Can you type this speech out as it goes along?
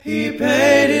He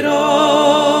paid it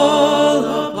all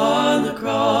upon the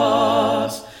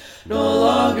cross, no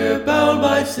longer bound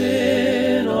by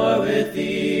sin or with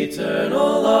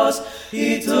eternal loss.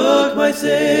 He took my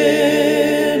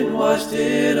sin, washed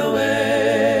it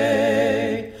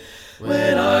away.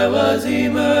 When I was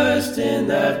immersed in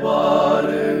that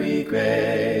watery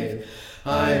grave,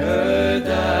 I heard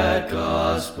that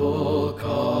gospel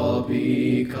call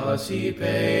because he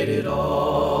paid it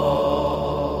all.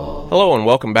 Hello and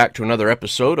welcome back to another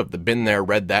episode of the Been There,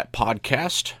 Read That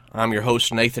podcast. I'm your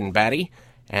host, Nathan Batty,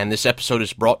 and this episode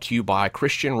is brought to you by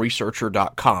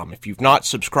ChristianResearcher.com. If you've not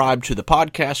subscribed to the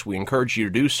podcast, we encourage you to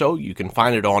do so. You can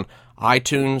find it on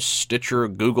iTunes, Stitcher,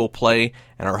 Google Play,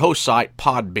 and our host site,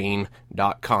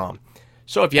 Podbean.com.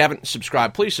 So if you haven't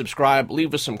subscribed, please subscribe.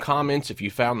 Leave us some comments if you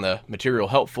found the material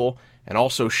helpful, and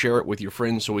also share it with your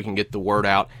friends so we can get the word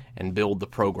out and build the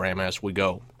program as we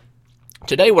go.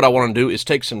 Today what I want to do is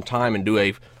take some time and do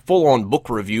a full-on book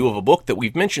review of a book that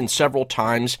we've mentioned several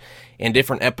times in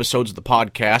different episodes of the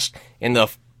podcast. In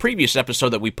the previous episode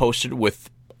that we posted with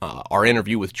our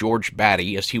interview with George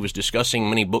Batty, as he was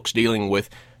discussing many books dealing with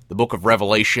the book of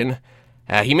Revelation,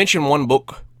 he mentioned one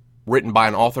book written by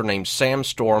an author named Sam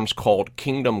Storms called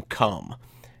Kingdom Come.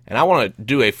 And I want to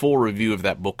do a full review of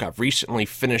that book. I've recently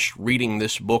finished reading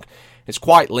this book. It's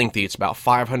quite lengthy. It's about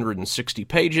 560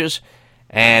 pages.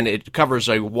 And it covers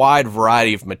a wide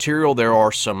variety of material. There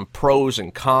are some pros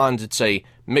and cons. It's a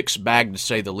mixed bag, to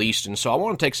say the least. And so I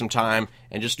want to take some time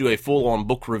and just do a full-on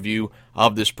book review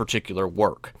of this particular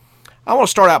work. I want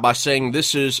to start out by saying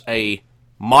this is a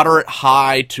moderate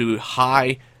high to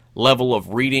high level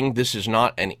of reading. This is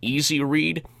not an easy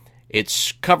read.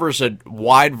 It covers a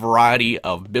wide variety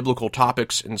of biblical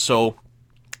topics, and so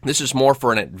this is more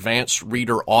for an advanced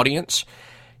reader audience.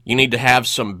 You need to have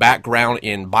some background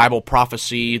in Bible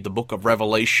prophecy, the book of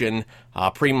Revelation,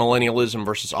 premillennialism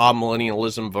versus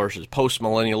amillennialism versus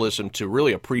postmillennialism to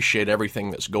really appreciate everything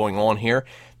that's going on here.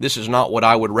 This is not what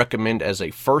I would recommend as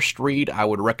a first read. I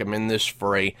would recommend this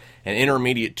for an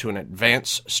intermediate to an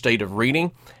advanced state of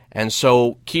reading. And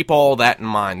so keep all that in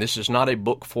mind. This is not a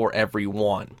book for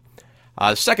everyone.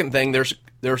 The second thing, there's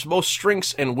both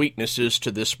strengths and weaknesses to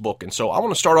this book. And so I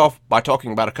want to start off by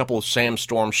talking about a couple of Sam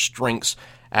Storms' strengths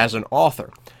as an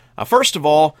author. First of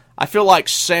all, I feel like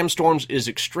Sam Storms is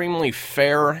extremely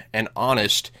fair and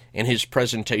honest in his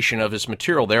presentation of his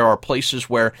material. There are places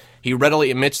where he readily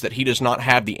admits that he does not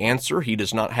have the answer, he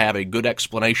does not have a good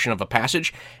explanation of a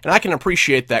passage, and I can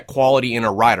appreciate that quality in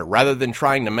a writer. Rather than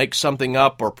trying to make something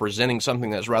up or presenting something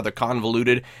that's rather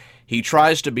convoluted, he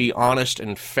tries to be honest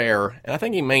and fair, and I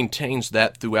think he maintains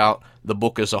that throughout the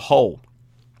book as a whole.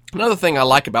 Another thing I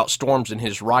like about Storms in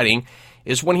his writing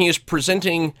is when he is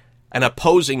presenting an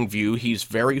opposing view, he's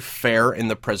very fair in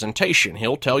the presentation.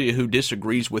 He'll tell you who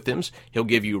disagrees with him. He'll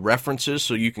give you references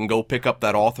so you can go pick up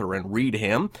that author and read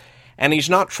him. And he's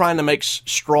not trying to make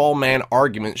straw man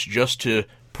arguments just to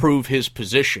prove his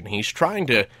position. He's trying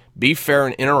to be fair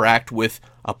and interact with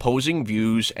opposing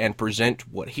views and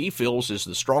present what he feels is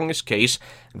the strongest case,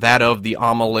 that of the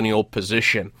amillennial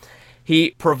position.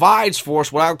 He provides for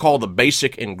us what I would call the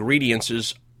basic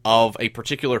ingredients of a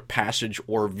particular passage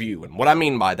or view. And what I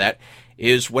mean by that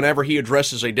is whenever he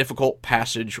addresses a difficult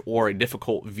passage or a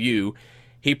difficult view,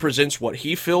 he presents what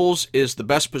he feels is the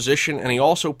best position, and he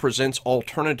also presents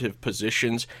alternative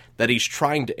positions that he's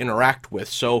trying to interact with.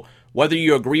 So whether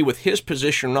you agree with his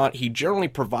position or not, he generally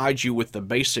provides you with the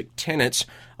basic tenets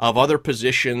of other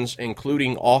positions,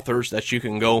 including authors that you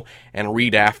can go and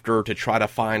read after to try to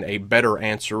find a better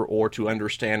answer or to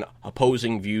understand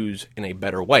opposing views in a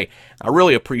better way. I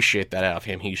really appreciate that out of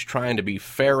him. He's trying to be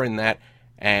fair in that,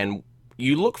 and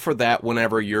you look for that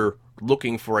whenever you're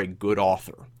looking for a good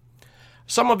author.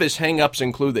 Some of his hang-ups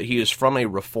include that he is from a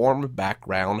Reformed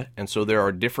background, and so there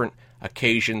are different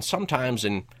occasions, sometimes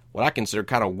in what I consider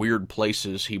kind of weird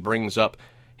places. He brings up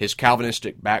his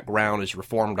Calvinistic background, his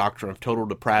Reformed doctrine of total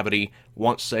depravity,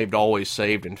 once saved, always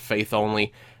saved, and faith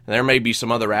only. And there may be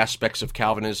some other aspects of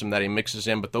Calvinism that he mixes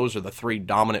in, but those are the three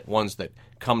dominant ones that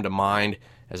come to mind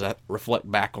as I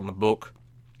reflect back on the book.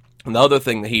 And the other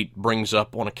thing that he brings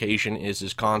up on occasion is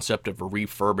his concept of a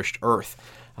refurbished earth.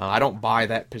 I don't buy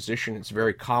that position. It's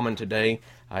very common today.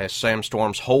 Sam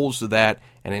Storms holds to that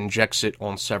and injects it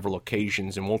on several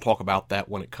occasions, and we'll talk about that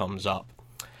when it comes up.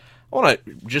 I want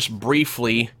to just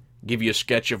briefly give you a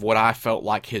sketch of what I felt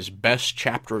like his best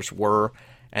chapters were,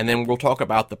 and then we'll talk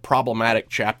about the problematic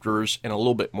chapters in a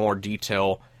little bit more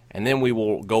detail, and then we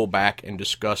will go back and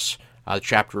discuss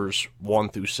chapters 1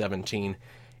 through 17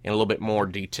 in a little bit more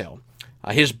detail.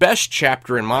 His best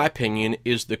chapter, in my opinion,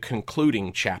 is the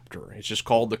concluding chapter. It's just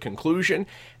called The Conclusion,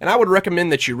 and I would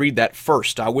recommend that you read that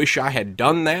first. I wish I had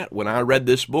done that when I read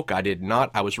this book. I did not.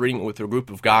 I was reading it with a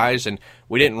group of guys, and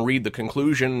we didn't read the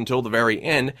conclusion until the very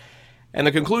end. And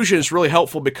the conclusion is really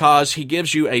helpful because he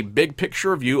gives you a big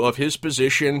picture view of his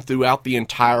position throughout the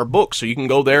entire book. So you can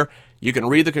go there, you can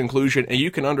read the conclusion, and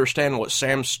you can understand what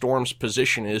Sam Storm's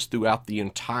position is throughout the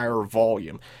entire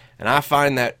volume. And I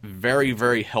find that very,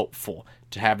 very helpful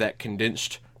to have that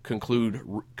condensed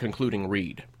concluding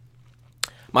read.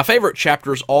 My favorite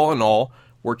chapters, all in all,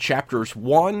 were chapters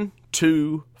 1,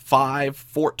 2, 5,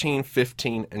 14,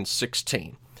 15, and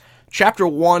 16. Chapter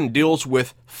 1 deals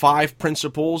with 5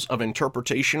 principles of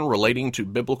interpretation relating to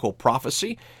biblical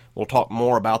prophecy. We'll talk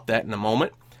more about that in a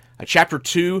moment. Chapter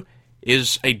 2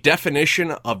 is a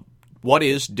definition of what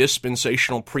is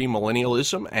dispensational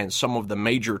premillennialism and some of the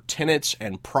major tenets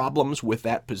and problems with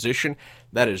that position.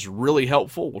 That is really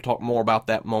helpful. We'll talk more about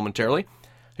that momentarily.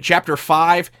 Chapter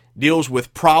 5 deals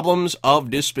with problems of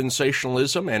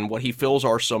dispensationalism and what he feels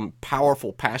are some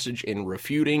powerful passage in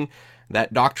refuting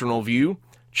that doctrinal view.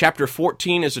 Chapter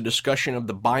 14 is a discussion of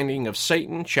the binding of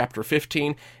Satan. Chapter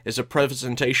 15 is a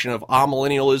presentation of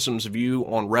amillennialism's view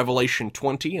on Revelation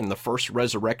 20 and the first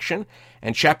resurrection.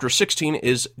 And chapter 16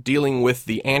 is dealing with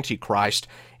the Antichrist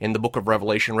in the book of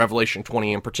Revelation, Revelation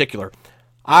 20 in particular.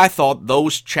 I thought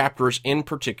those chapters in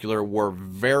particular were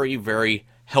very, very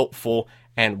helpful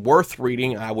and worth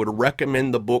reading. I would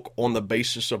recommend the book on the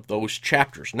basis of those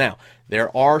chapters. Now,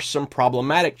 there are some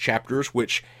problematic chapters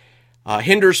which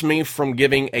hinders me from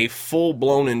giving a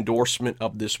full-blown endorsement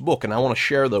of this book, and I want to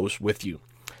share those with you.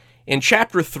 In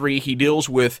chapter 3, he deals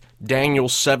with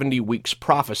Daniel's 70 weeks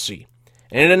prophecy.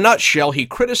 And in a nutshell, he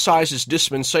criticizes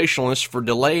dispensationalists for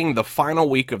delaying the final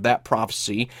week of that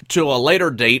prophecy to a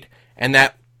later date, and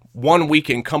that 1 week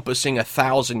encompassing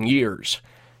 1,000 years.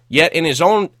 Yet in his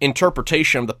own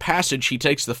interpretation of the passage, he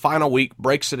takes the final week,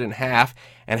 breaks it in half,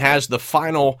 and has the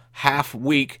final half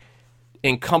week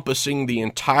encompassing the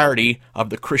entirety of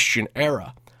the Christian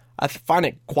era. I find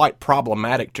it quite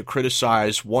problematic to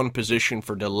criticize one position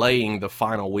for delaying the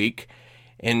final week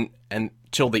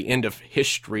until the end of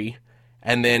history,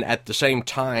 and then at the same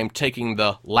time taking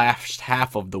the last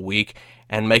half of the week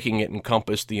and making it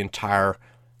encompass the entire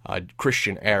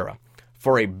Christian era.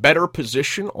 For a better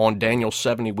position on Daniel's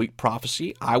 70-week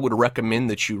prophecy, I would recommend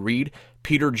that you read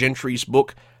Peter Gentry's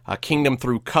book, Kingdom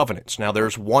Through Covenants. Now,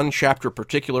 there's one chapter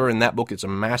particular in that book. It's a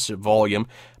massive volume,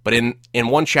 but in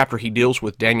one chapter he deals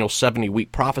with Daniel's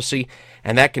 70-week prophecy,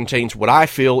 and that contains what I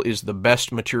feel is the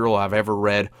best material I've ever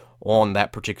read on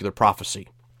that particular prophecy.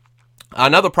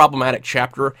 Another problematic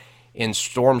chapter in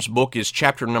Storm's book is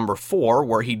chapter number 4,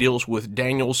 where he deals with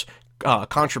Daniel's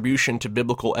contribution to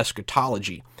biblical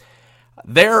eschatology.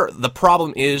 There, the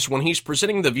problem is when he's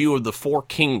presenting the view of the 4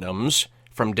 kingdoms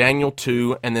from Daniel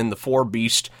 2 and then the 4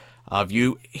 beast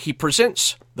view, he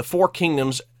presents the 4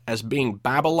 kingdoms as being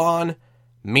Babylon,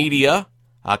 Media,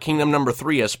 kingdom number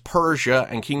 3 as Persia,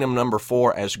 and kingdom number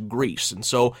 4 as Greece. And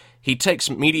so he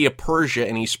takes Media, Persia,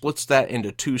 and he splits that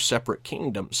into 2 separate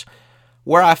kingdoms.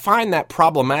 Where I find that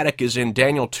problematic is in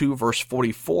Daniel 2 verse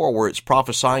 44, where it's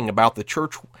prophesying about the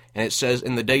church, and it says,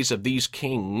 "In the days of these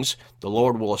kings, the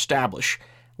Lord will establish,"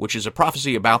 which is a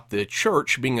prophecy about the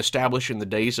church being established in the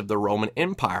days of the Roman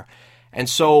Empire. And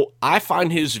so I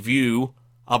find his view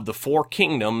of the 4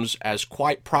 kingdoms as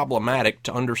quite problematic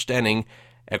to understanding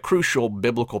a crucial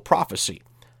biblical prophecy.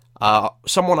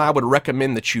 Someone I would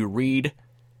recommend that you read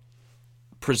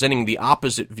presenting the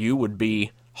opposite view would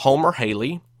be Homer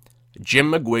Haley,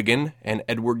 Jim McGuigan, and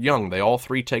Edward Young. They all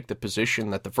 3 take the position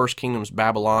that the first kingdom is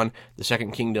Babylon, the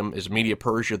second kingdom is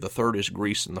Media-Persia, the third is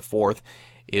Greece, and the fourth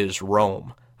is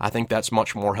Rome. I think that's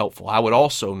much more helpful. I would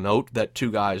also note that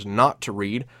 2 guys not to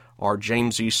read are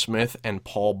James E. Smith and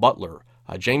Paul Butler.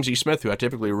 James E. Smith, who I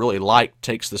typically really like,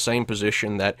 takes the same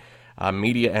position that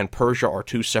Media and Persia are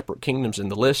 2 separate kingdoms in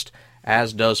the list,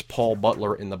 as does Paul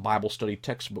Butler in the Bible Study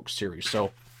Textbook series.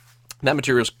 So that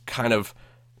material is kind of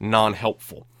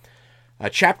non-helpful.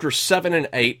 Chapters 7 and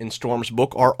 8 in Storm's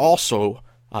book are also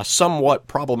somewhat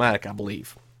problematic, I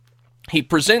believe. He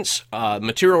presents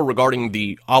material regarding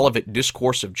the Olivet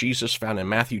Discourse of Jesus found in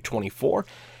Matthew 24,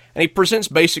 and he presents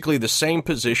basically the same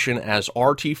position as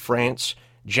R.T. France,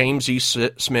 James E.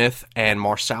 Smith, and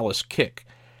Marcellus Kick.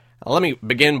 Now, let me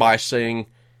begin by saying,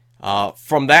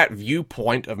 from that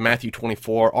viewpoint of Matthew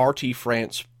 24, R.T.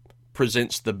 France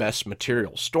presents the best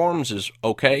material. Storm's is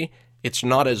okay. It's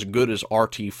not as good as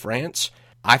R.T. France.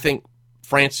 I think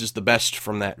France is the best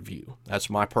from that view. That's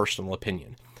my personal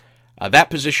opinion. That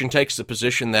position takes the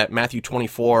position that Matthew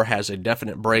 24 has a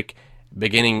definite break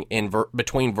beginning in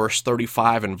between verse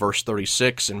 35 and verse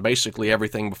 36, and basically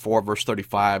everything before verse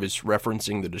 35 is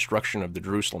referencing the destruction of the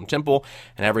Jerusalem temple,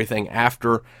 and everything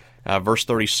after verse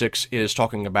 36 is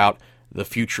talking about the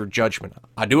future judgment.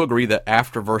 I do agree that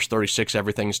after verse 36,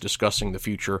 everything's discussing the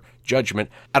future judgment.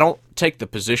 I don't take the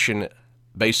position,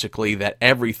 basically, that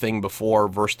everything before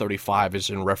verse 35 is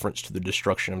in reference to the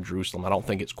destruction of Jerusalem. I don't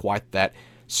think it's quite that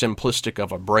simplistic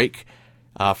of a break.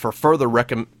 For further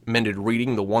recommended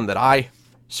reading, the one that I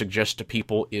suggest to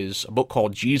people is a book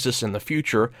called Jesus in the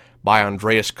Future by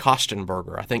Andreas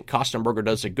Kostenberger. I think Kostenberger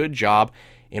does a good job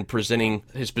in presenting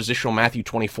his position on Matthew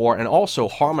 24 and also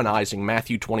harmonizing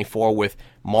Matthew 24 with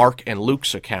Mark and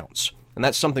Luke's accounts. And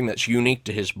that's something that's unique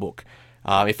to his book.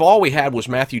 If all we had was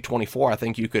Matthew 24, I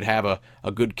think you could have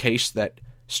a good case that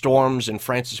Storms and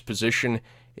Francis' position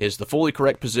is the fully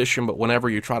correct position, but whenever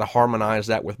you try to harmonize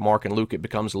that with Mark and Luke, it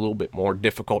becomes a little bit more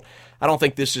difficult. I don't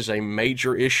think this is a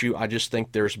major issue. I just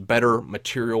think there's better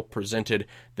material presented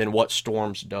than what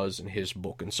Storms does in his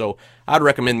book. And so I'd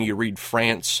recommend you read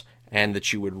France and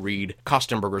that you would read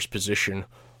Kostenberger's position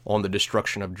on the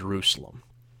destruction of Jerusalem.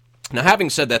 Now, having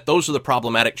said that, those are the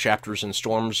problematic chapters in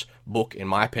Storms' book, in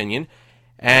my opinion.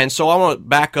 And so I want to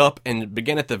back up and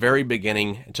begin at the very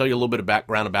beginning and tell you a little bit of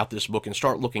background about this book and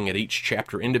start looking at each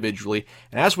chapter individually.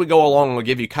 And as we go along, I'll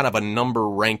give you kind of a number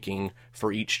ranking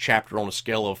for each chapter on a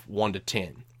scale of 1 to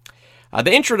 10.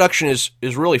 The introduction is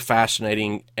really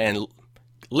fascinating and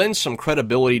lends some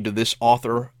credibility to this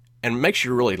author and makes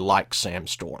you really like Sam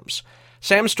Storms.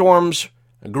 Sam Storms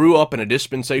grew up in a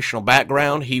dispensational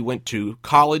background. He went to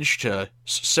college, to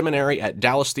seminary at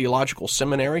Dallas Theological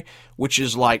Seminary, which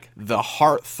is like the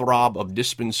heartthrob of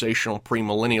dispensational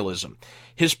premillennialism.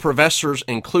 His professors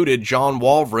included John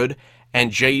Walvoord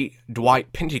and J.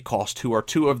 Dwight Pentecost, who are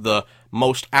two of the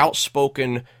most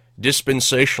outspoken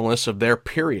dispensationalists of their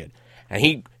period.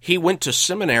 And he went to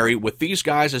seminary with these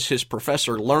guys as his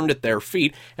professor, learned at their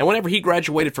feet, and whenever he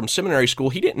graduated from seminary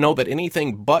school, he didn't know that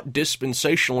anything but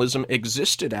dispensationalism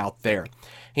existed out there.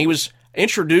 He was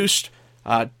introduced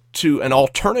to an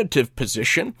alternative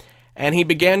position, and he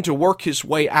began to work his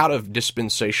way out of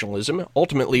dispensationalism,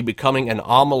 ultimately becoming an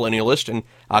amillennialist,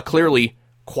 and clearly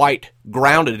quite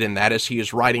grounded in that as he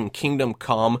is writing Kingdom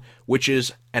Come, which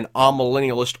is an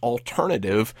amillennialist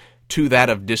alternative to that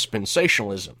of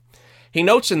dispensationalism. He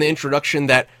notes in the introduction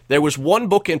that there was one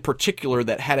book in particular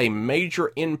that had a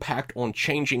major impact on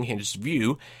changing his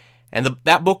view, and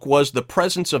that book was The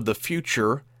Presence of the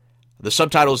Future. The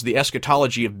subtitle is The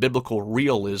Eschatology of Biblical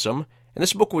Realism, and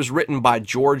this book was written by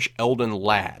George Eldon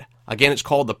Ladd. Again, it's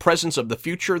called The Presence of the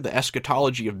Future, The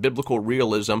Eschatology of Biblical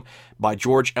Realism by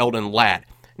George Eldon Ladd.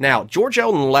 Now, George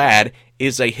Eldon Ladd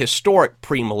is a historic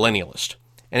premillennialist,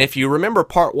 and if you remember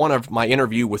part 1 of my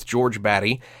interview with George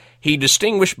Batty, he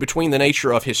distinguished between the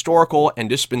nature of historical and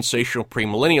dispensational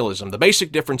premillennialism. The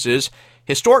basic difference is,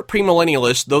 historic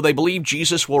premillennialists, though they believe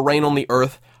Jesus will reign on the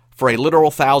earth for a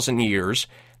literal 1,000 years,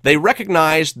 they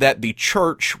recognized that the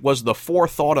church was the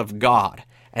forethought of God,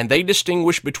 and they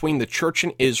distinguish between the church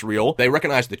and Israel. They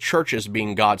recognize the church as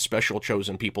being God's special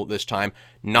chosen people at this time,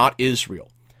 not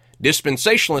Israel.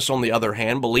 Dispensationalists, on the other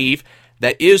hand, believe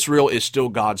that Israel is still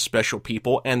God's special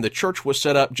people, and the church was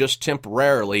set up just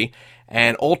temporarily,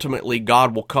 and ultimately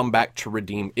God will come back to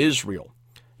redeem Israel.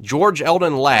 George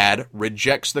Eldon Ladd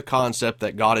rejects the concept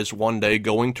that God is one day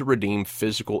going to redeem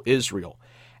physical Israel.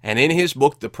 And in his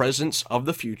book, The Presence of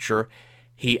the Future,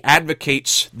 he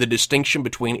advocates the distinction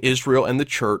between Israel and the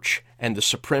church and the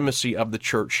supremacy of the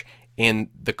church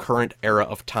in the current era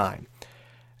of time.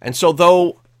 And so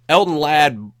though Eldon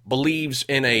Ladd believes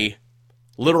in a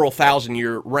literal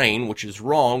 1,000-year reign, which is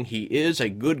wrong, he is a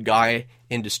good guy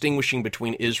in distinguishing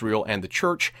between Israel and the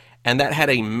church, and that had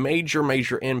a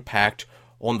major impact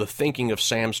on the thinking of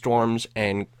Sam Storms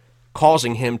and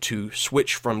causing him to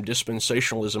switch from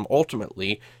dispensationalism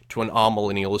ultimately to an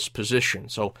amillennialist position.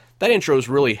 So that intro is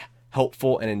really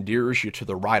helpful and endears you to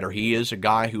the writer. He is a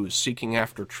guy who is seeking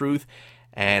after truth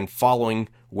and following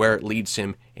where it leads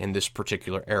him in this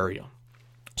particular area.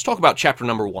 Let's talk about chapter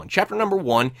number 1. Chapter number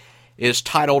 1 is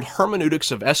titled Hermeneutics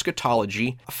of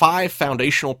Eschatology, 5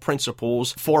 Foundational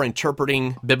Principles for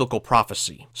Interpreting Biblical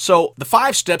Prophecy. So the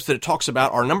 5 steps that it talks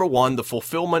about are, number 1, the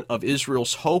fulfillment of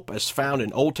Israel's hope as found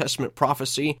in Old Testament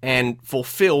prophecy and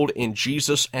fulfilled in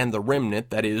Jesus and the remnant,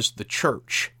 that is, the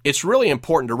church. It's really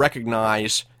important to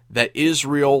recognize that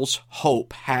Israel's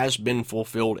hope has been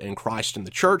fulfilled in Christ and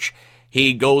the church.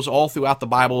 He goes all throughout the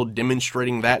Bible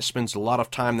demonstrating that, spends a lot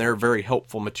of time there, very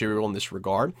helpful material in this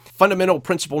regard. Fundamental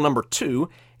principle number 2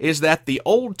 is that the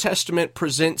Old Testament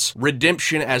presents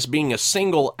redemption as being a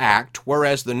single act,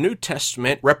 whereas the New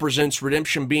Testament represents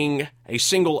redemption being a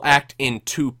single act in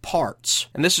 2 parts.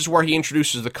 And this is where he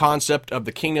introduces the concept of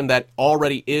the kingdom that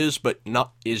already is, but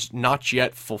is not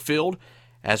yet fulfilled.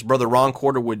 As Brother Ron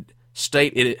Corder would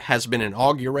state, it has been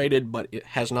inaugurated, but it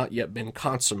has not yet been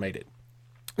consummated.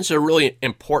 This is a really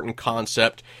important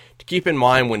concept to keep in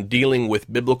mind when dealing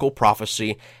with biblical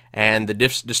prophecy and the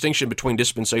distinction between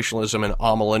dispensationalism and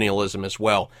amillennialism as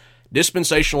well.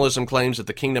 Dispensationalism claims that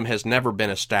the kingdom has never been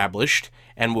established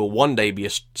and will one day be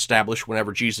established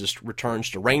whenever Jesus returns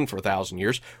to reign for 1,000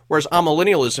 years, whereas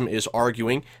amillennialism is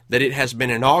arguing that it has been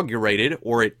inaugurated,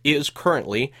 or it is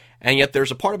currently, and yet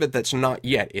there's a part of it that's not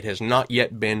yet. It has not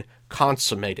yet been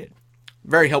consummated.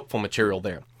 Very helpful material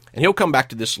there. And he'll come back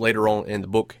to this later on in the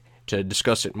book to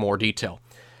discuss it in more detail.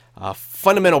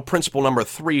 Fundamental principle number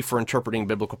 3 for interpreting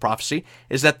biblical prophecy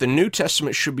is that the New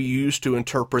Testament should be used to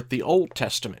interpret the Old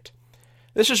Testament.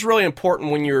 This is really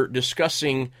important when you're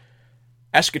discussing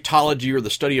eschatology or the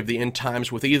study of the end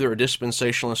times with either a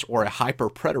dispensationalist or a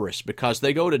hyper-preterist, because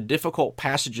they go to difficult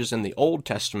passages in the Old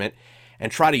Testament and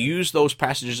try to use those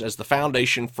passages as the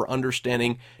foundation for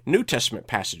understanding New Testament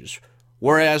passages.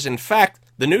 Whereas, in fact,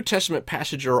 the New Testament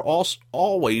passages are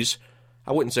always,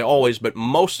 I wouldn't say always, but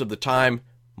most of the time,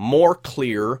 more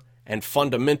clear and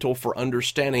fundamental for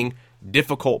understanding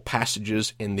difficult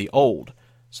passages in the Old.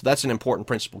 So that's an important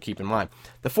principle to keep in mind.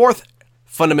 The 4th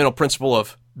fundamental principle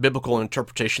of biblical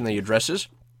interpretation that he addresses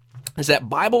is that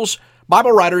Bible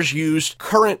writers use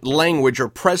current language or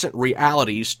present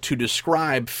realities to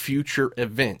describe future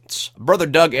events. Brother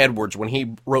Doug Edwards, when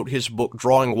he wrote his book,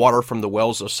 Drawing Water from the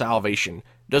Wells of Salvation,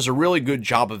 does a really good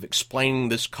job of explaining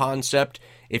this concept.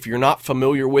 If you're not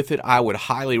familiar with it, I would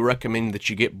highly recommend that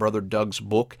you get Brother Doug's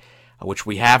book, which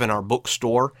we have in our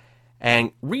bookstore,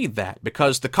 and read that,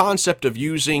 because the concept of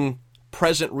using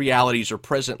present realities or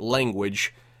present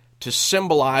language to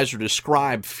symbolize or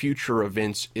describe future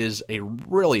events is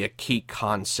really a key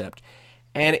concept.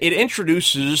 And it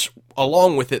introduces,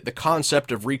 along with it, the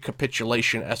concept of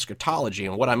recapitulation eschatology.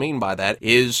 And what I mean by that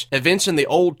is events in the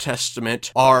Old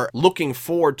Testament are looking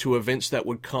forward to events that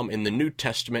would come in the New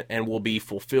Testament and will be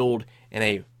fulfilled in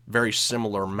a very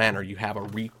similar manner. You have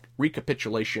a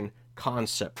recapitulation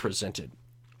concept presented.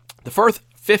 The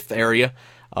fifth area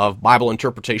of Bible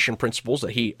interpretation principles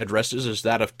that he addresses is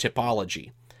that of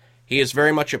typology. He is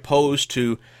very much opposed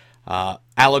to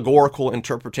allegorical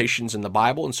interpretations in the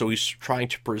Bible, and so he's trying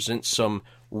to present some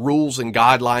rules and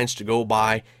guidelines to go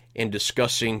by in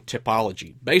discussing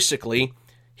typology. Basically,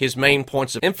 his main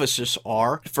points of emphasis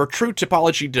are, for true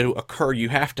typology to occur, you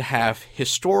have to have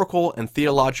historical and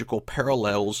theological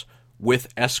parallels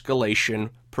with escalation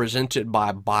presented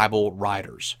by Bible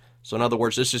writers. So in other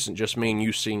words, this isn't just me and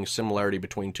you seeing similarity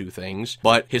between two things,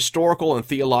 but historical and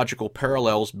theological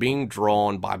parallels being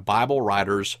drawn by Bible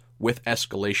writers with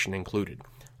escalation included.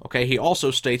 Okay, he also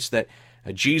states that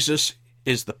Jesus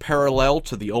is the parallel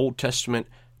to the Old Testament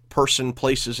person,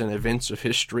 places, and events of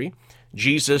history.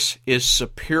 Jesus is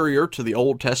superior to the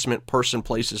Old Testament person,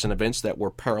 places, and events that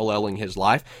were paralleling his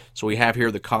life. So we have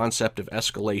here the concept of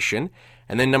escalation.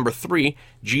 And then number 3,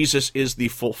 Jesus is the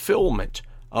fulfillment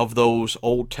of those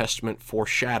Old Testament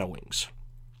foreshadowings.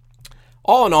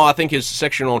 All in all, I think his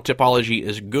section on typology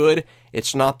is good.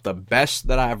 It's not the best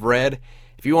that I've read.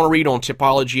 If you want to read on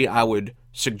typology, I would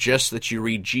suggest that you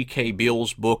read G.K.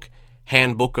 Beale's book,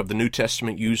 Handbook of the New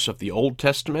Testament Use of the Old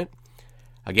Testament.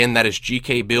 Again, that is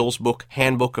G.K. Beale's book,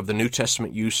 Handbook of the New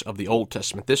Testament Use of the Old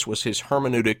Testament. This was his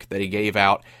hermeneutic that he gave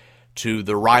out to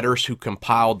the writers who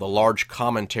compiled the large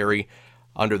commentary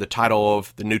under the title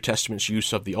of the New Testament's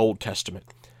Use of the Old Testament.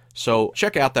 So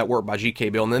check out that work by G.K.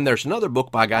 Beale. And then there's another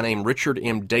book by a guy named Richard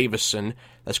M. Davison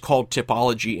that's called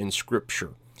Typology in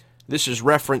Scripture. This is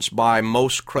referenced by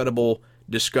most credible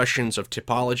discussions of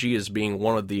typology as being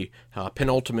one of the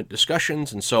penultimate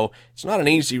discussions. And so it's not an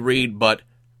easy read, but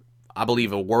I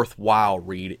believe a worthwhile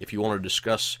read if you want to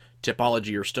discuss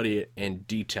typology or study it in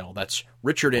detail. That's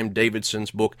Richard M.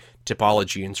 Davidson's book,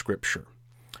 Typology in Scripture.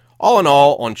 All in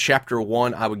all, on Chapter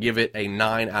 1, I would give it a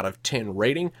 9 out of 10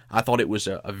 rating. I thought it was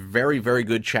a very, very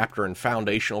good chapter and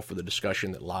foundational for the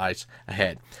discussion that lies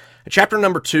ahead. Chapter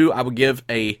number 2, I would give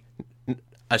a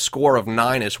score of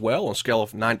 9 as well, on a scale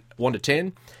of 1 to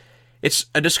 10. It's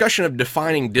a discussion of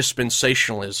defining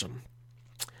dispensationalism.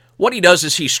 What he does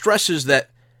is he stresses that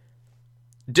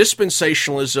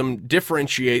dispensationalism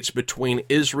differentiates between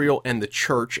Israel and the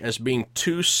church as being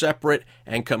two separate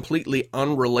and completely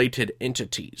unrelated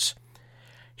entities.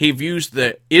 He views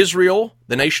the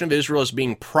nation of Israel, as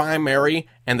being primary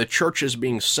and the church as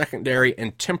being secondary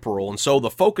and temporal. And so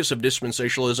the focus of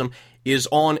dispensationalism is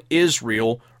on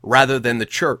Israel rather than the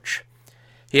church.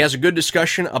 He has a good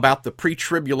discussion about the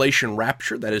pre-tribulation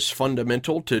rapture that is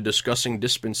fundamental to discussing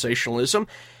dispensationalism.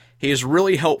 He is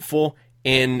really helpful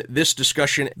in this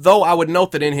discussion, though I would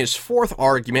note that in his fourth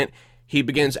argument, he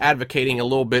begins advocating a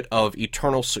little bit of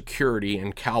eternal security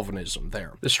and Calvinism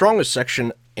there. The strongest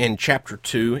section in chapter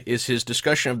 2 is his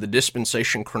discussion of the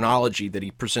dispensation chronology that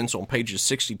he presents on pages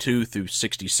 62 through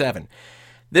 67.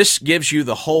 This gives you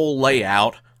the whole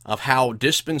layout of how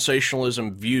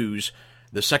dispensationalism views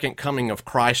the second coming of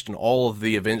Christ and all of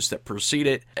the events that precede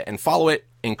it and follow it,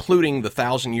 including the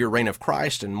 1,000-year reign of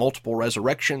Christ and multiple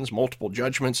resurrections, multiple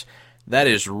judgments. That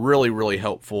is really, really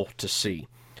helpful to see.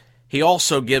 He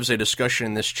also gives a discussion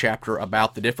in this chapter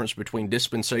about the difference between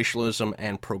dispensationalism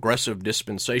and progressive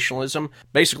dispensationalism.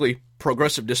 Basically,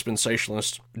 progressive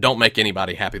dispensationalists don't make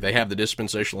anybody happy. They have the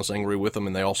dispensationalists angry with them,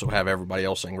 and they also have everybody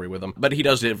else angry with them. But he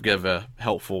does give a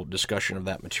helpful discussion of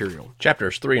that material.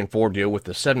 Chapters 3 and 4 deal with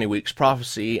the 70 weeks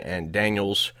prophecy and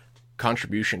Daniel's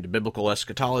contribution to biblical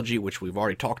eschatology, which we've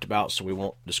already talked about, so we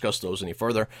won't discuss those any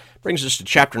further. Brings us to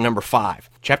chapter number 5.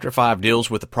 Chapter 5 deals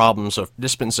with the problems of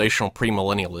dispensational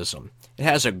premillennialism. It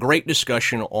has a great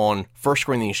discussion on 1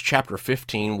 Corinthians chapter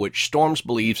 15, which Storms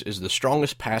believes is the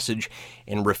strongest passage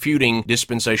in refuting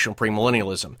dispensational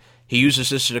premillennialism. He uses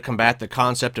this to combat the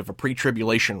concept of a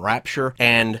pre-tribulation rapture,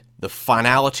 and the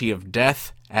finality of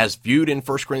death, as viewed in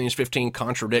 1 Corinthians 15,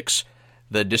 contradicts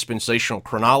the dispensational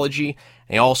chronology,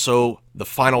 and also the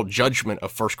final judgment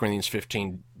of 1 Corinthians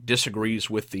 15 disagrees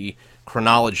with the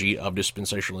chronology of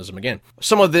dispensationalism again.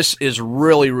 Some of this is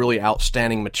really, really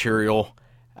outstanding material.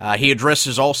 He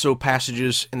addresses also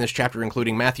passages in this chapter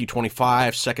including Matthew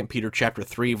 25, 2 Peter chapter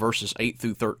 3, verses 8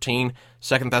 through 13,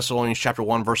 2 Thessalonians chapter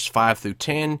 1, verses 5 through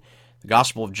 10, the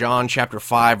Gospel of John chapter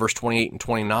 5, verse 28 and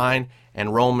 29,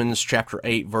 and Romans chapter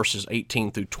 8, verses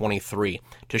 18 through 23,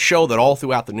 to show that all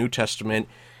throughout the New Testament,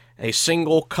 a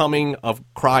single coming of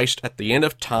Christ at the end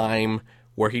of time,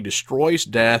 where he destroys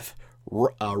death,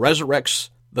 resurrects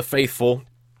the faithful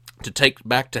to take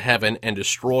back to heaven, and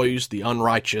destroys the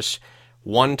unrighteous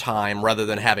one time, rather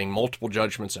than having multiple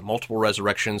judgments and multiple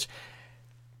resurrections.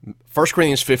 1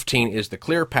 Corinthians 15 is the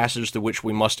clear passage to which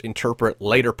we must interpret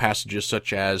later passages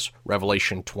such as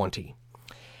Revelation 20.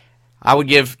 I would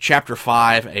give chapter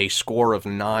 5 a score of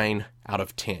 9 out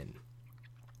of 10.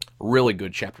 Really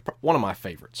good chapter, one of my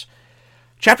favorites.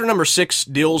 Chapter number 6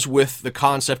 deals with the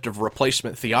concept of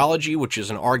replacement theology, which is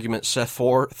an argument set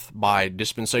forth by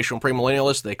dispensational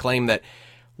premillennialists. They claim that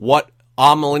what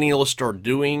amillennialists are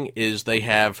doing is they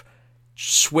have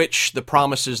switched the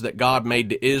promises that God made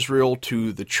to Israel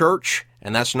to the church,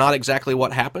 and that's not exactly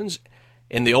what happens.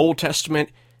 In the Old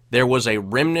Testament, there was a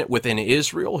remnant within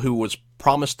Israel who was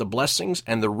promised the blessings,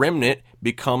 and the remnant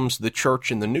becomes the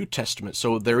church in the New Testament.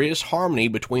 So there is harmony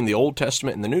between the Old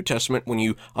Testament and the New Testament when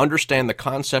you understand the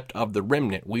concept of the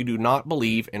remnant. We do not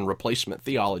believe in replacement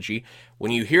theology.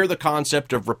 When you hear the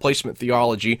concept of replacement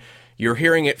theology, you're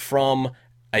hearing it from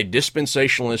a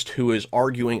dispensationalist who is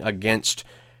arguing against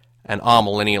an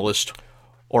amillennialist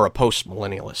or a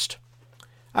postmillennialist.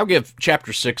 I'll give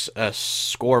chapter 6 a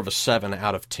score of a 7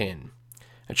 out of 10.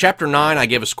 In chapter 9, I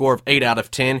give a score of 8 out of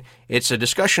 10. It's a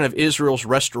discussion of Israel's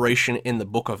restoration in the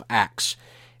book of Acts.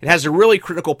 It has a really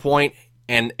critical point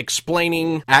in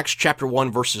explaining Acts chapter 1,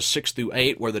 verses 6 through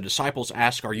 8, where the disciples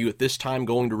ask, "Are you at this time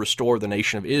going to restore the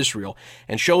nation of Israel?"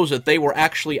 and shows that they were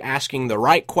actually asking the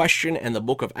right question, and the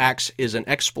book of Acts is an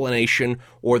explanation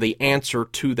or the answer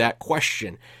to that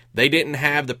question. They didn't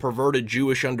have the perverted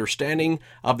Jewish understanding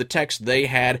of the text. They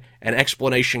had an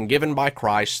explanation given by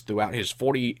Christ throughout his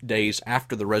 40 days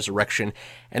after the resurrection.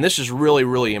 And this is really,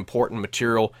 really important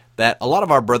material that a lot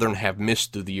of our brethren have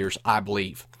missed through the years, I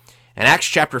believe. In Acts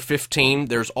chapter 15,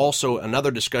 there's also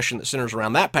another discussion that centers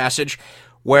around that passage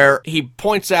where he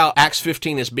points out Acts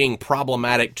 15 as being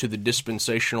problematic to the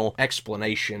dispensational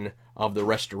explanation of the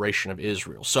restoration of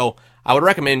Israel. So I would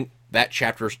recommend that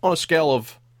chapter on a scale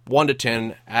of 1 to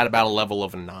 10 at about a level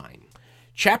of a 9.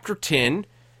 Chapter 10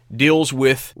 deals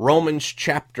with Romans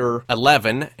chapter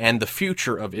 11 and the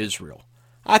future of Israel.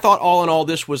 I thought all in all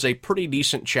this was a pretty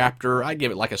decent chapter. I'd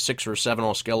give it like a 6 or 7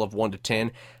 on a scale of 1 to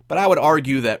 10, but I would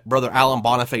argue that Brother Alan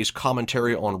Bonifay's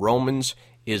commentary on Romans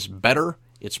is better.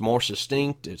 It's more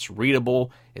succinct, it's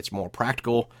readable, it's more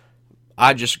practical.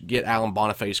 I just get Alan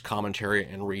Bonifay's commentary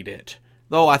and read it,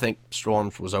 though I think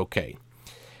Storms was okay.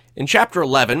 In chapter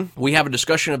 11, we have a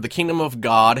discussion of the kingdom of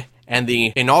God and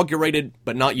the inaugurated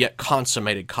but not yet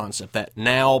consummated concept, that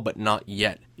now but not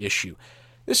yet issue.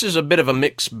 This is a bit of a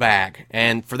mixed bag,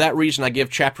 and for that reason I give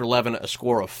chapter 11 a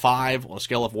score of 5 on a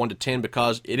scale of 1 to 10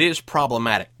 because it is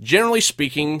problematic. Generally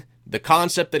speaking, the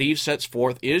concept that he sets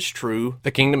forth is true. The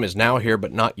kingdom is now here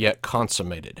but not yet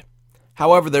consummated.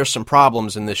 However, there's some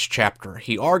problems in this chapter.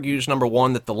 He argues, number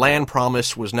one, that the land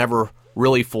promise was never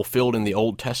really fulfilled in the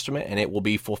Old Testament, and it will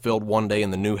be fulfilled one day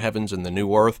in the new heavens and the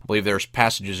new earth. I believe there's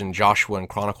passages in Joshua and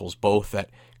Chronicles both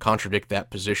that contradict that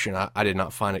position. I did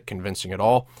not find it convincing at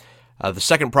all. The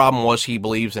second problem was he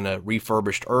believes in a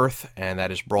refurbished earth, and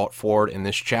that is brought forward in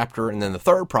this chapter. And then the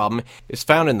third problem is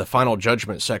found in the final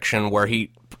judgment section, where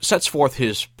he sets forth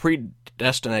his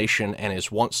predestination and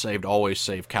his once saved, always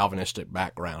saved Calvinistic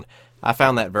background. I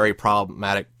found that very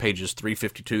problematic, pages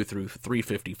 352 through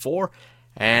 354,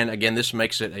 and again, this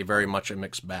makes it very much a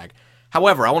mixed bag.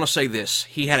 However, I want to say this.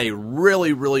 He had a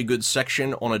really, really good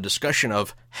section on a discussion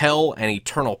of hell and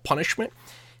eternal punishment.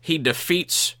 He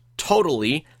defeats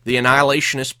totally the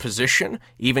annihilationist position,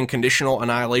 even conditional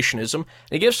annihilationism. And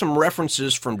he gives some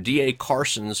references from D.A.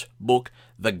 Carson's book,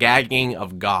 The Gagging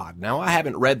of God. Now, I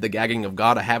haven't read The Gagging of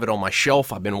God. I have it on my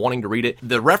shelf. I've been wanting to read it.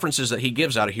 The references that he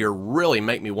gives out of here really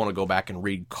make me want to go back and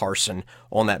read Carson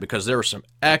on that, because there are some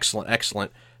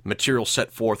excellent material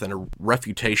set forth in a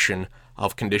refutation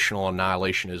of conditional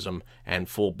annihilationism and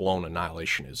full-blown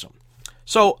annihilationism.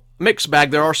 So, mixed bag.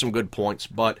 There are some good points,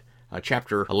 but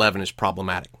chapter 11 is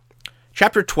problematic.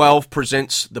 Chapter 12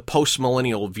 presents the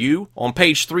postmillennial view. On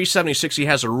page 376, he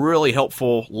has a really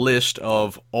helpful list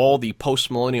of all the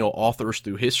postmillennial authors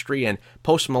through history, and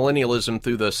postmillennialism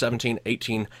through the 17,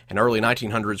 18, and early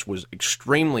 1900s was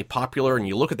extremely popular, and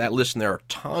you look at that list and there are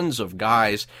tons of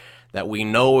guys that we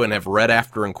know and have read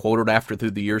after and quoted after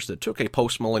through the years that took a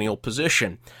postmillennial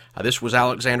position. This was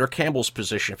Alexander Campbell's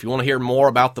position. If you want to hear more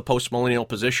about the postmillennial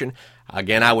position,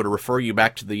 again, I would refer you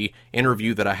back to the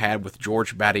interview that I had with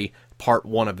George Batty, part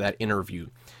 1 of that interview.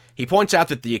 He points out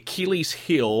that the Achilles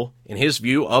heel, in his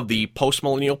view, of the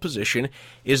postmillennial position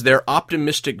is their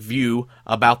optimistic view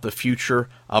about the future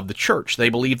of the church. They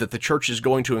believe that the church is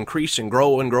going to increase and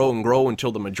grow and grow and grow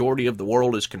until the majority of the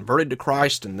world is converted to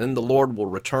Christ, and then the Lord will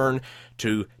return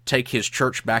to take his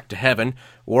church back to heaven,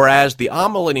 whereas the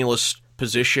amillennialist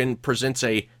position presents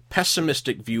a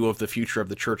pessimistic view of the future of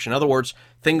the church. In other words,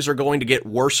 things are going to get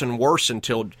worse and worse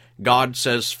until God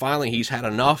says finally he's had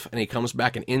enough and he comes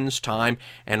back and ends time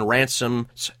and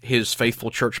ransoms his faithful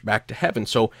church back to heaven.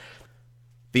 So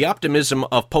the optimism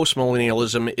of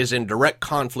postmillennialism is in direct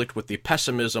conflict with the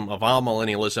pessimism of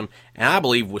amillennialism, and I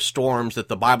believe with Storms that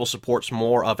the Bible supports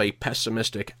more of a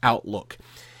pessimistic outlook.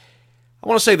 I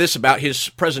want to say this about his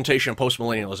presentation of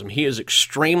postmillennialism. He is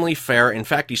extremely fair. In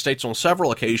fact, he states on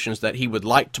several occasions that he would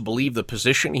like to believe the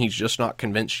position. He's just not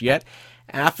convinced yet.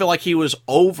 And I feel like he was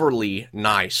overly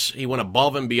nice. He went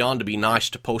above and beyond to be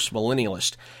nice to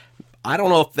postmillennialists. I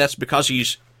don't know if that's because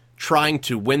he's trying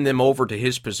to win them over to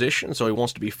his position, so he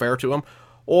wants to be fair to them,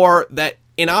 or that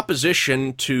in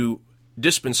opposition to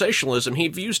dispensationalism, he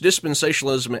views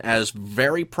dispensationalism as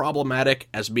very problematic,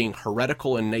 as being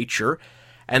heretical in nature.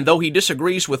 And though he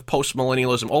disagrees with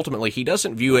postmillennialism, ultimately he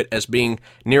doesn't view it as being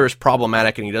near as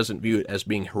problematic, and he doesn't view it as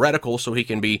being heretical, so he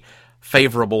can be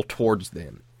favorable towards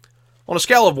them. On a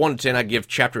scale of 1 to 10, I give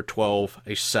chapter 12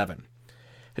 a 7.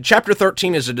 And chapter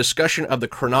 13 is a discussion of the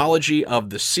chronology of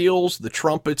the seals, the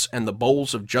trumpets, and the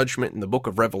bowls of judgment in the book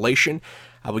of Revelation.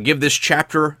 I would give this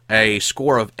chapter a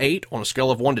score of 8 on a scale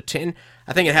of 1 to 10.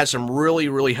 I think it has some really,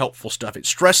 really helpful stuff. It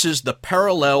stresses the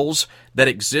parallels that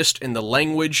exist in the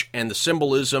language and the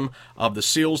symbolism of the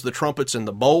seals, the trumpets, and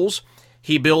the bowls.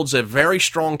 He builds a very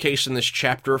strong case in this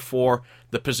chapter for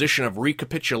the position of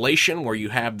recapitulation, where you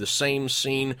have the same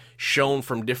scene shown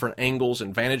from different angles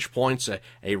and vantage points,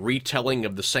 a retelling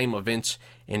of the same events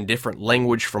in different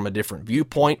language from a different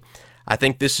viewpoint. I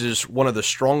think this is one of the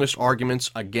strongest arguments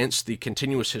against the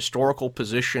continuous historical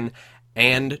position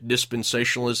and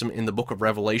dispensationalism in the book of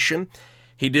Revelation.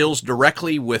 He deals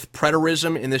directly with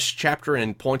preterism in this chapter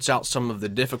and points out some of the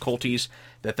difficulties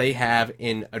that they have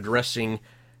in addressing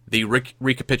the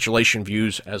recapitulation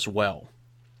views as well.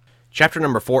 Chapter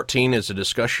number 14 is a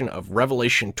discussion of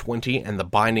Revelation 20 and the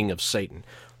binding of Satan.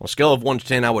 On a scale of 1 to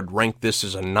 10, I would rank this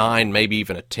as a 9, maybe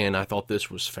even a 10. I thought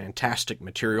this was fantastic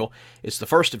material. It's the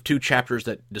first of 2 chapters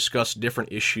that discuss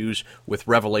different issues with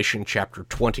Revelation chapter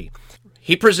 20.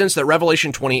 He presents that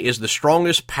Revelation 20 is the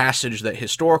strongest passage that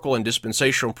historical and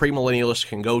dispensational premillennialists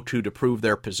can go to prove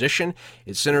their position.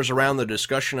 It centers around the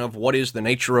discussion of what is the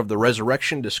nature of the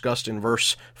resurrection discussed in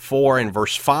verse 4 and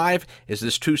verse 5. Is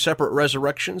this 2 separate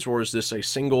resurrections, or is this a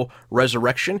single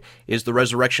resurrection? Is the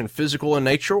resurrection physical in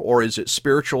nature, or is it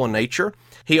spiritual in nature?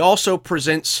 He also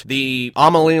presents the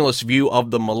amillennialist view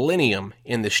of the millennium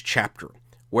in this chapter.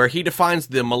 where he defines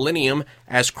the millennium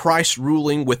as Christ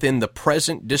ruling within the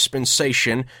present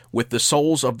dispensation with the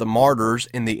souls of the martyrs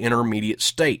in the intermediate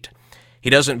state.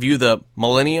 He doesn't view the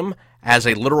millennium as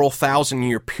a literal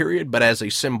 1,000-year period, but as a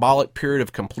symbolic period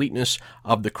of completeness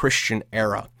of the Christian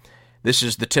era. This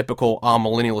is the typical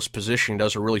amillennialist position. He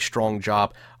does a really strong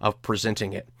job of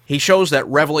presenting it. He shows that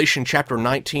Revelation chapter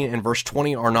 19 and verse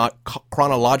 20 are not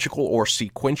chronological or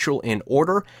sequential in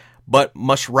order, but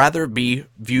must rather be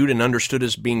viewed and understood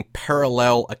as being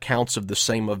parallel accounts of the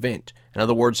same event. In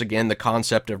other words, again, the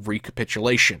concept of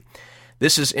recapitulation.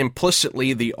 This is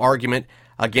implicitly the argument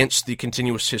against the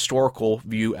continuous historical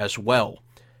view as well.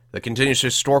 The continuous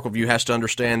historical view has to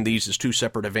understand these as two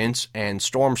separate events, and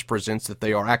Storms presents that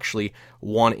they are actually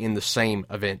one in the same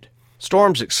event.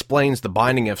 Storms explains the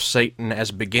binding of Satan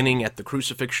as beginning at the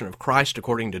crucifixion of Christ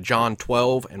according to John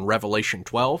 12 and Revelation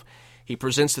 12. He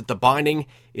presents that the binding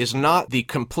is not the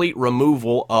complete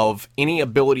removal of any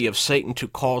ability of Satan to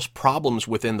cause problems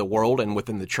within the world and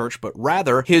within the church, but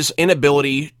rather his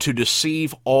inability to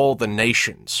deceive all the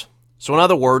nations. So in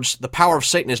other words, the power of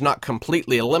Satan is not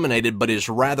completely eliminated, but is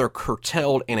rather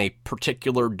curtailed in a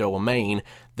particular domain,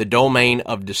 the domain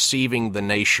of deceiving the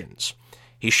nations.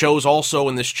 He shows also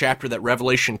in this chapter that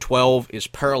Revelation 12 is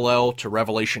parallel to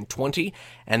Revelation 20,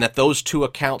 and that those two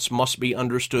accounts must be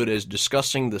understood as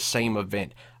discussing the same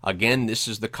event. Again, this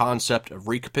is the concept of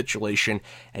recapitulation.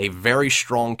 A very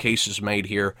strong case is made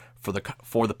here for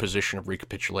the position of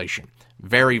recapitulation.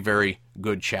 Very, very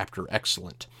good chapter.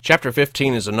 Excellent. Chapter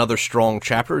 15 is another strong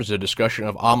chapter. It's a discussion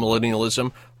of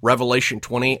amillennialism, Revelation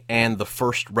 20, and the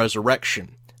first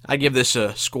resurrection. I give this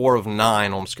a score of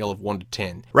 9 on a scale of 1 to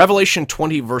 10. Revelation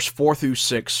 20, verse 4 through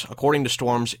 6, according to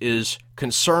Storms, is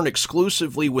concerned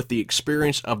exclusively with the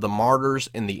experience of the martyrs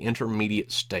in the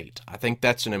intermediate state. I think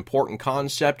that's an important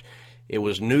concept. It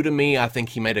was new to me. I think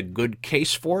he made a good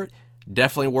case for it.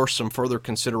 Definitely worth some further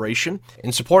consideration.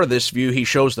 In support of this view, he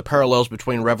shows the parallels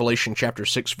between Revelation chapter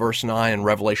 6, verse 9, and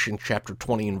Revelation chapter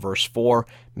 20 and verse 4,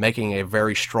 making a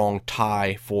very strong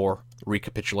tie for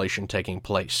recapitulation taking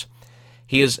place.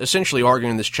 He is essentially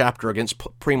arguing in this chapter against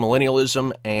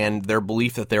premillennialism and their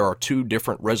belief that there are two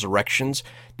different resurrections.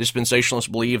 Dispensationalists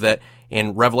believe that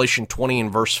in Revelation 20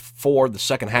 and verse 4, the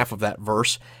second half of that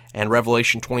verse, and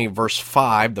Revelation 20 verse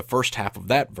 5, the first half of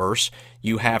that verse,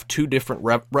 you have two different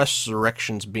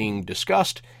resurrections being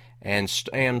discussed, and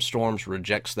Storms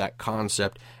rejects that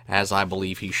concept, as I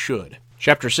believe he should.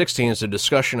 Chapter 16 is a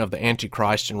discussion of the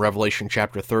Antichrist in Revelation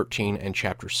chapter 13 and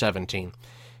chapter 17.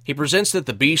 He presents that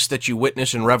the beast that you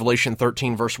witness in Revelation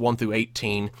 13, verse 1 through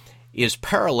 18, is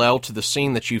parallel to the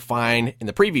scene that you find in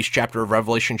the previous chapter of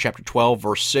Revelation chapter 12,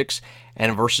 verse 6,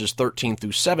 and verses 13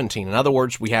 through 17. In other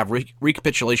words, we have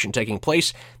recapitulation taking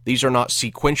place. These are not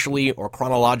sequentially or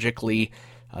chronologically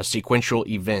sequential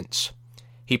events.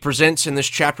 He presents in this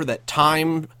chapter that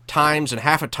times, and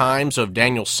half a times of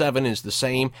Daniel 7 is the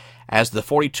same as the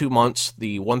 42 months,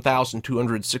 the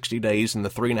 1,260 days, and the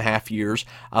 3.5 years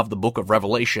of the book of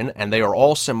Revelation, and they are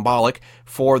all symbolic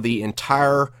for the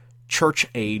entire church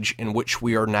age in which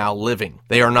we are now living.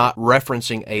 They are not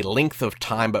referencing a length of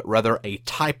time, but rather a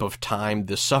type of time,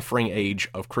 the suffering age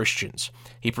of Christians.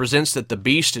 He presents that the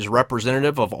beast is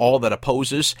representative of all that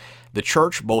opposes the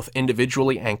church, both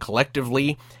individually and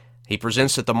collectively. He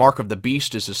presents that the mark of the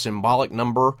beast is a symbolic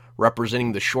number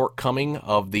representing the shortcoming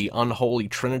of the unholy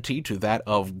Trinity to that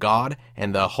of God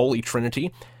and the Holy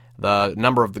Trinity. The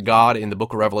number of the God in the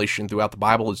book of Revelation throughout the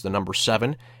Bible is the number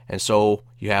 7, and so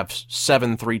you have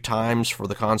 7 3 times for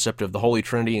the concept of the Holy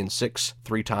Trinity and 6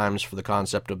 3 times for the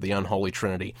concept of the unholy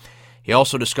Trinity. He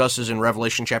also discusses in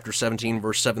Revelation chapter 17,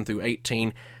 verse 7 through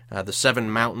 18, the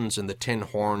 7 mountains and the 10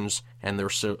 horns and their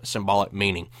symbolic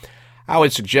meaning. I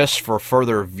would suggest for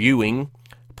further viewing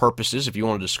purposes, if you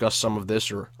want to discuss some of this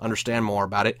or understand more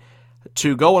about it,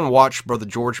 to go and watch Brother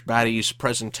George Batty's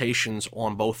presentations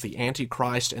on both the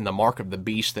Antichrist and the Mark of the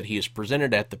Beast that he has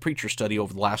presented at the Preacher Study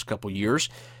over the last couple years.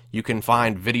 You can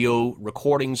find video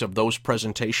recordings of those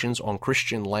presentations on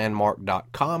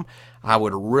ChristianLandmark.com. I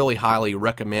would really highly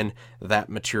recommend that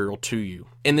material to you.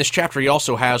 In this chapter, he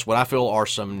also has what I feel are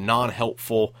some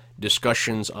non-helpful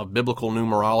discussions of biblical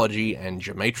numerology and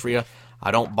gematria. I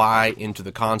don't buy into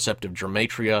the concept of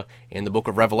gematria in the book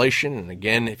of Revelation, and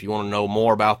again, if you want to know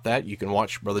more about that, you can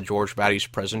watch Brother George Batty's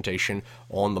presentation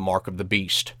on the Mark of the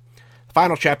Beast. The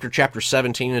final chapter, chapter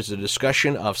 17, is a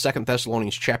discussion of 2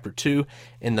 Thessalonians chapter 2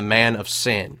 in the Man of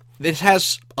Sin. This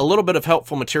has a little bit of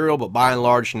helpful material, but by and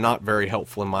large, not very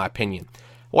helpful in my opinion.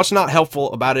 What's not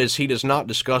helpful about it is he does not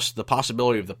discuss the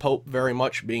possibility of the Pope very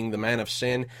much being the man of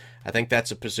sin. I think that's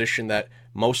a position that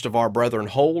most of our brethren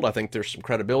hold. I think there's some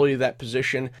credibility to that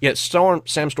position. Yet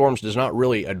Sam Storms does not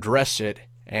really address it,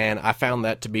 and I found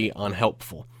that to be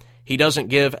unhelpful. He doesn't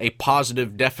give a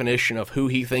positive definition of who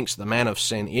he thinks the man of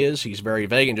sin is. He's very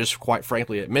vague and just quite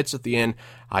frankly admits at the end,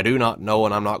 I do not know,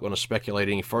 and I'm not going to speculate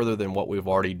any further than what we've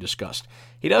already discussed.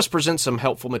 He does present some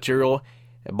helpful material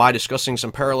by discussing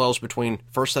some parallels between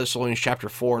 1 Thessalonians chapter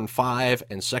 4 and 5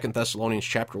 and 2 Thessalonians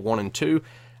chapter 1 and 2.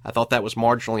 I thought that was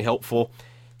marginally helpful.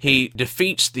 He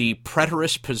defeats the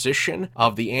preterist position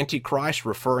of the Antichrist,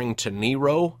 referring to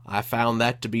Nero. I found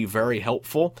that to be very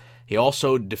helpful. He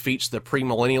also defeats the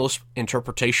premillennialist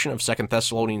interpretation of 2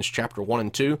 Thessalonians chapter 1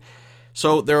 and 2.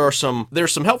 So there's some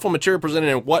helpful material presented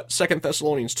in what 2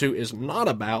 Thessalonians 2 is not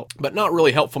about, but not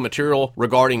really helpful material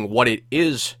regarding what it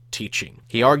is teaching.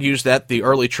 He argues that the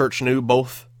early church knew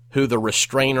both who the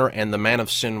restrainer and the man of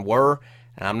sin were,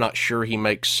 and I'm not sure he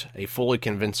makes a fully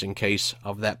convincing case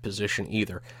of that position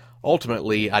either.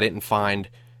 Ultimately, I didn't find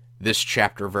this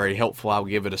chapter very helpful. I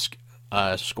would give it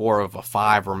a score of a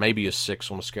 5 or maybe a 6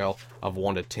 on a scale of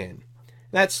 1 to 10.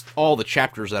 That's all the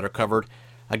chapters that are covered.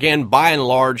 Again, by and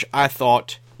large, I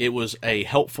thought it was a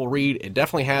helpful read. It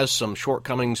definitely has some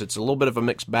shortcomings. It's a little bit of a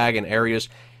mixed bag in areas,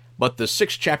 but the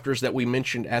 6 chapters that we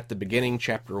mentioned at the beginning,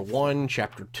 chapter 1,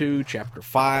 chapter 2, chapter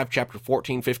 5, chapter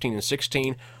 14, 15, and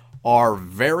 16, are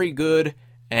very good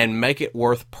and make it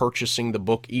worth purchasing the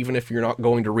book, even if you're not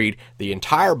going to read the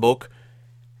entire book.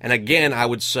 And again, I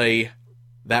would say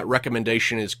that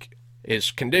recommendation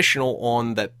is conditional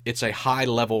on that it's a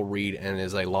high-level read and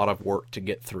is a lot of work to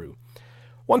get through.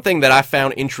 One thing that I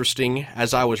found interesting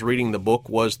as I was reading the book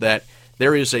was that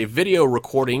there is a video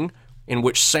recording in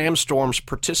which Sam Storms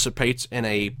participates in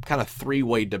a kind of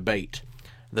 3-way debate.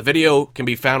 The video can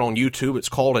be found on YouTube. It's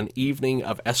called An Evening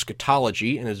of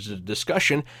Eschatology, and is a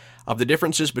discussion of the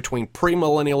differences between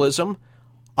premillennialism,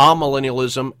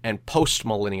 amillennialism, and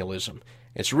postmillennialism.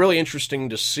 It's really interesting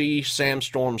to see Sam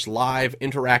Storms live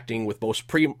interacting with both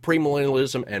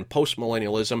premillennialism and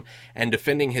postmillennialism and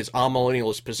defending his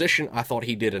amillennialist position. I thought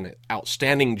he did an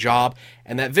outstanding job,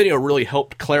 and that video really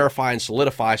helped clarify and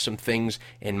solidify some things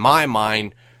in my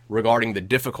mind regarding the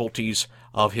difficulties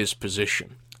of his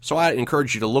position. So I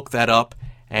encourage you to look that up,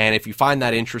 and if you find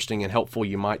that interesting and helpful,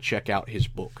 you might check out his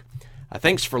book.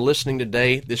 Thanks for listening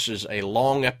today. This is a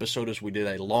long episode as we did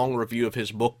a long review of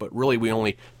his book, but really we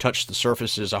only touched the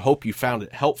surfaces. I hope you found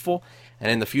it helpful, and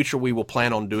in the future we will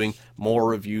plan on doing more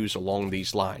reviews along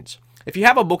these lines. If you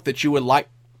have a book that you would like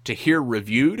to hear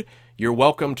reviewed, you're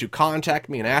welcome to contact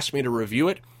me and ask me to review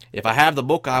it. If I have the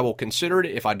book, I will consider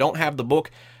it. If I don't have the book,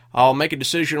 I'll make a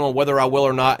decision on whether I will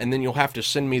or not, and then you'll have to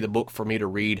send me the book for me to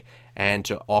read and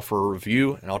to offer a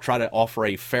review, and I'll try to offer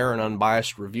a fair and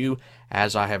unbiased review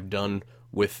as I have done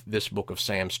with this book of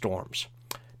Sam Storms.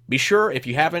 Be sure, if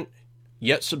you haven't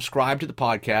yet subscribed to the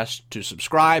podcast, to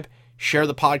subscribe, share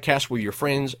the podcast with your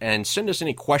friends, and send us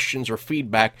any questions or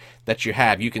feedback that you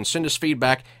have. You can send us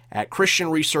feedback at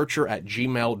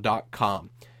christianresearcher@gmail.com.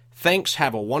 Thanks,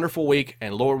 have a wonderful week,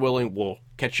 and Lord willing, we'll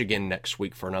catch you again next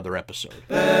week for another episode.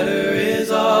 Better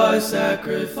is our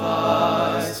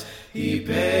sacrifice. He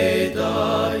paid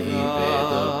the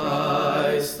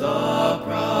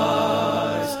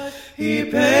price. He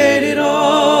paid it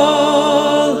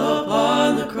all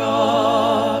upon the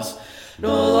cross.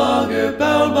 No longer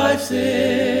bound by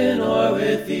sin or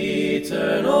with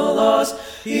eternal loss.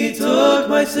 He took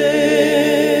my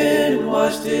sin and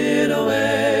washed it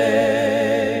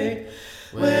away.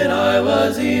 When I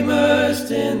was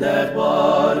immersed in that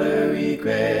watery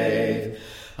grave,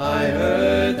 I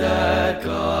heard that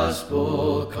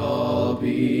gospel call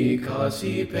because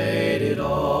he paid it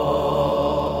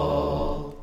all.